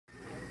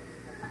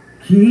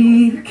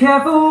Keep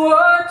careful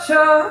watch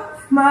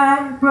of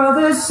my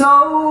brother's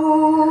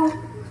soul.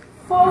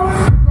 Fold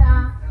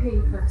blank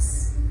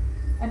papers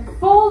and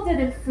folded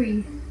it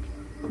free,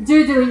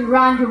 doodling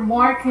random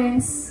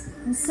markings,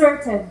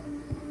 inserted.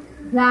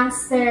 Blank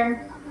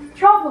stare,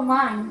 trouble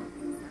mind.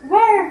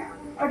 Where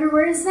are the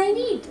words I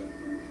need?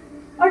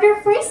 Are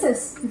there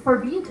phrases to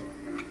forbid?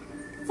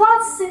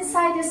 Thoughts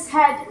inside his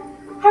head,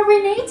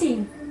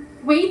 hibernating,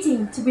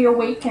 waiting to be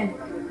awakened.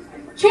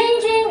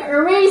 Changing,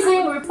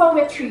 erasing, or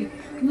poetry,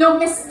 no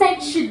mistake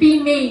should be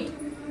made.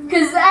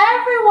 Cause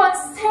everyone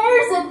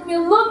stares at me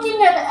looking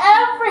at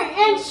every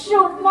inch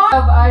of my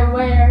love I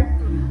wear.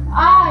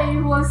 I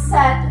will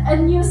set a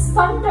new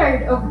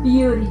standard of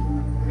beauty.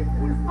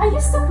 I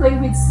used to play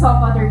with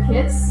some other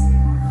kids.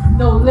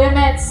 No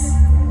limits,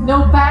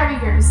 no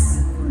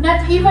barriers,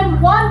 not even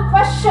one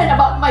question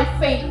about my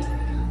fate.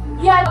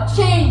 Yet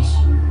change.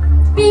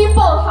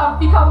 People have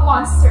become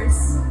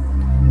monsters.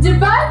 The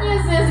bad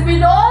news is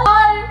with all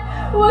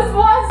I was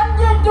once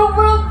under the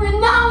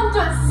world-renowned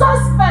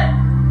suspect.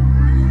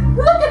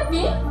 Look at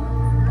me.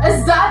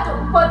 Is that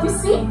what you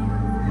see?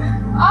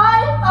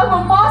 I am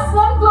a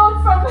Muslim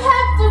clothed from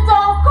head to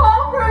toe,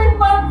 covering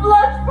my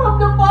blush from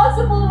the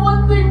possible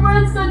wanting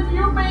words that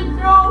you may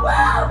throw.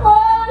 I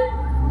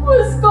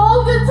was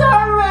called a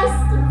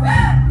terrorist,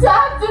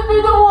 tagged to be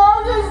the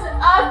wildest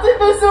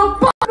activist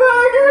of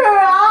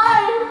murderer.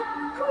 I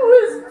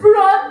was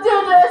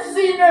branded a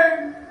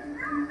sinner.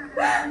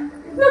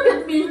 Look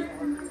at me.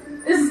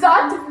 Is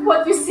that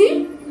what you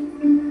see?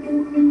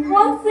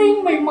 One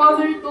thing my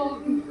mother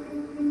told me,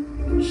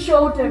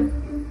 show them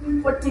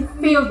what they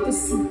failed to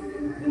see.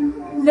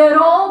 Let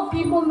all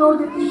people know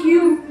that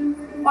you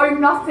are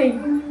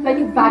nothing like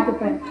a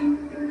vagabond.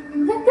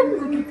 Let them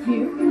look at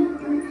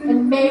you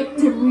and make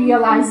them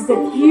realize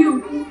that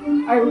you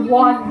are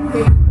one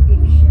great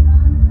creation.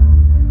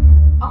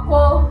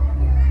 Ako,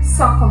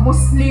 isang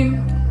ka-Muslim,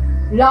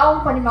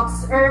 laong pa ni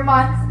Max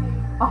Ehrmann.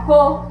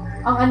 Ako,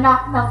 ang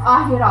anak ng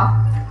Ahira,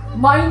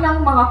 may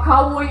ng mga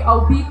kawoy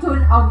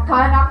awbiton ang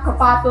kanak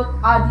kapatot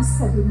adis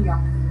sa dunya.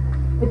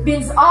 It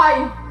means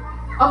I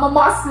am a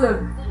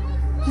Muslim.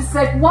 Just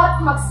like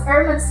what Max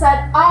Ehrmann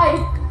said, I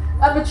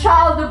am a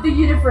child of the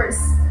universe.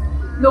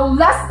 No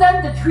less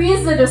than the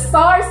trees and the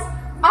stars,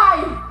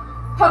 I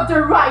have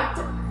the right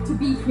to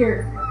be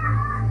here.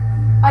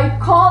 I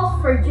call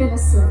for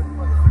unison.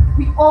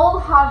 We all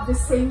have the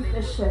same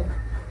vision.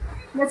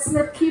 Let's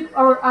not keep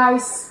our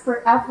eyes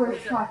forever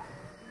shut,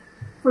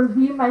 for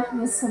we might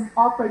miss some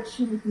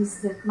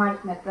opportunities that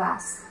might not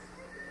last.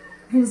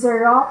 These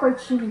are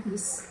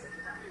opportunities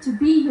to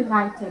be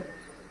united.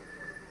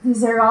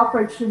 These are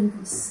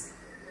opportunities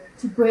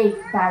to break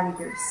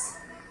barriers.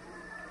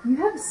 You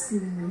have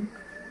seen me.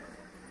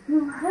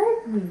 You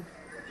heard me.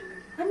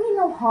 I mean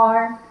no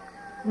harm,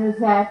 no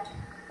death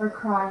or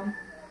crime,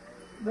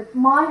 but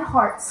my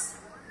heart's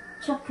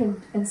jocund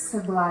and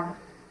sublime.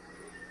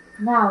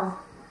 Now,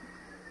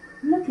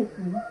 look at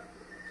me.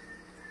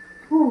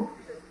 Who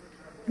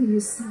do you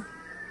see?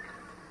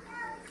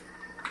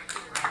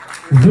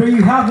 There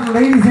you have it,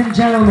 ladies and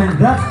gentlemen.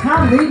 That's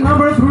candidate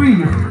number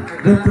 3,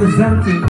 representing